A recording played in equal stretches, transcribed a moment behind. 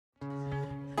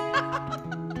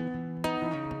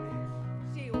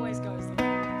She always goes the way.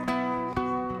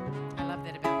 I love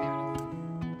that about Meredith.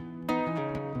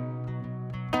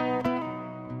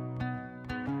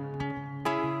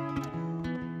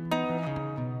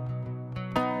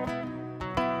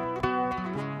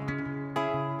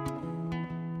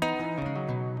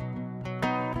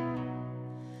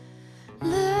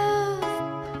 Love,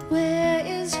 where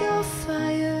is your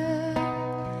fire?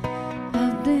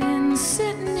 I've been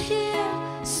sitting here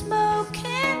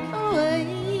smoking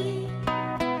away,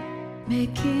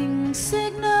 making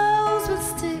signals with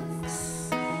sticks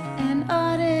and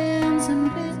odd ends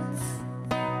and bits.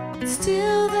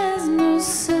 Still there's no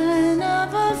sign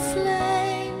of a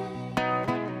flame.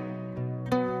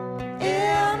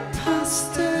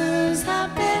 Imposters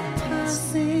have been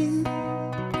passing,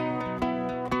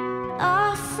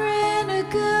 offering a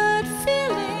good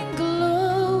feeling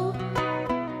glow,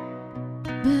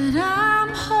 but I'm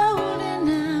holding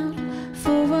out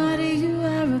for what you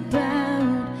are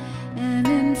about, an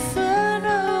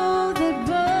inferno that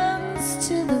burns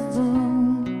to the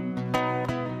bone.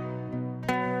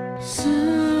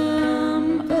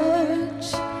 Some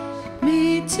urge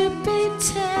me to be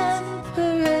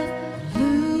temperate,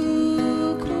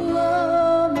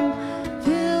 lukewarm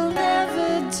will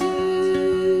never do.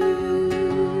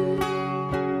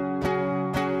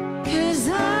 'Cause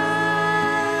I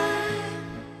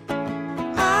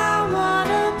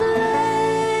wanna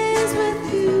blaze with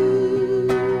you.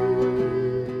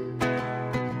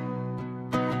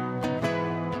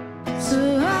 So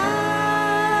I'm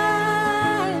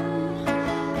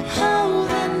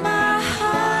holding my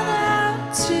heart out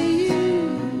to you.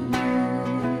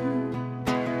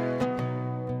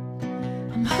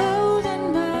 I'm holding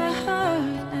my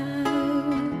heart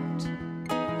out.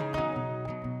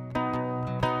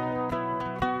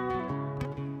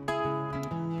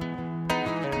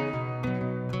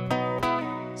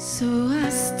 So I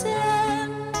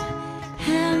stand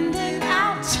handing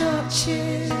out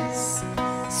torches,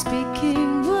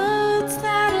 speaking words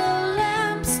that are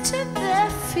lamps to their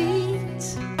feet,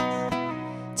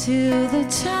 till the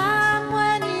time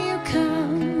when you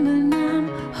come and I'm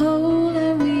whole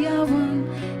and we are one,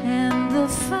 and the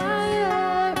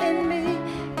fire in me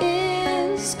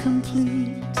is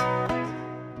complete.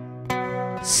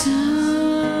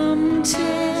 Some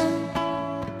tell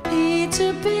me to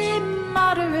be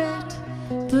moderate,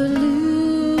 but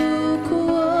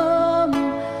lukewarm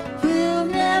will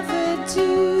never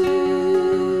do.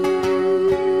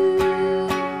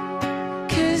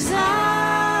 'Cause I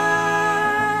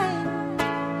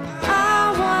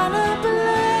wanna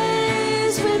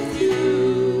blaze with you.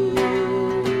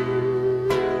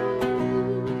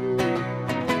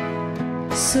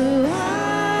 So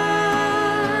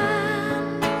I'm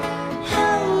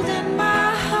holding my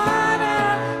heart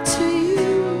out to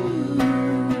you.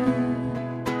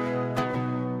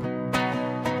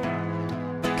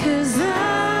 'Cause I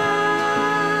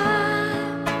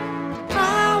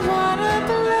wanna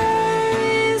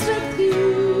blaze with you.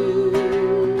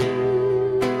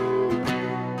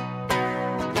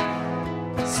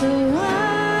 So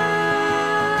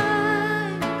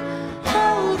I'm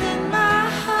holding my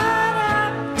heart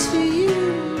out to you.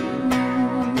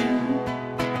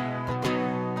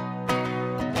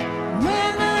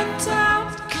 When a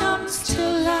doubt comes to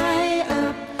light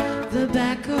up the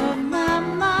back of my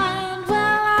mind,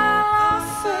 well, I'll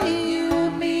offer you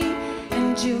me,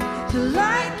 and you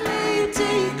politely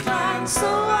decline. So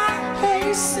I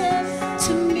hasten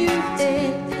to mute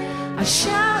it, I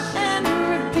shout and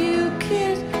rebuke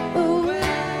it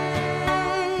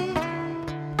away,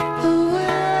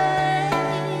 away,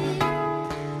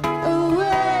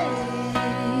 away.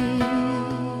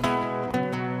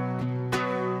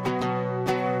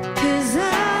 'Cause I